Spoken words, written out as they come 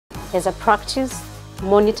As a practice,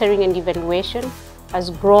 monitoring and evaluation has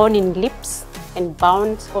grown in leaps and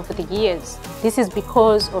bounds over the years. This is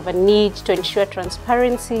because of a need to ensure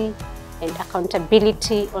transparency and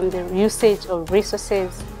accountability on the usage of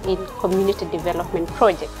resources in community development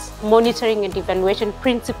projects. Monitoring and evaluation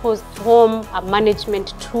principles form a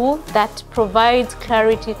management tool that provides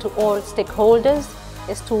clarity to all stakeholders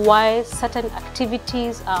as to why certain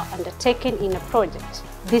activities are undertaken in a project.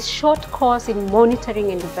 This short course in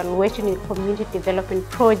monitoring and evaluation in community development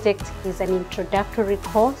projects is an introductory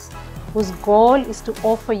course whose goal is to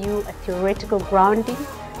offer you a theoretical grounding,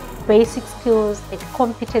 basic skills and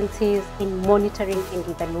competencies in monitoring and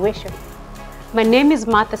evaluation. My name is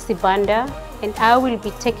Martha Sibanda, and I will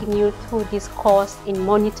be taking you through this course in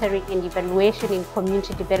monitoring and evaluation in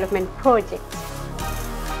community development projects.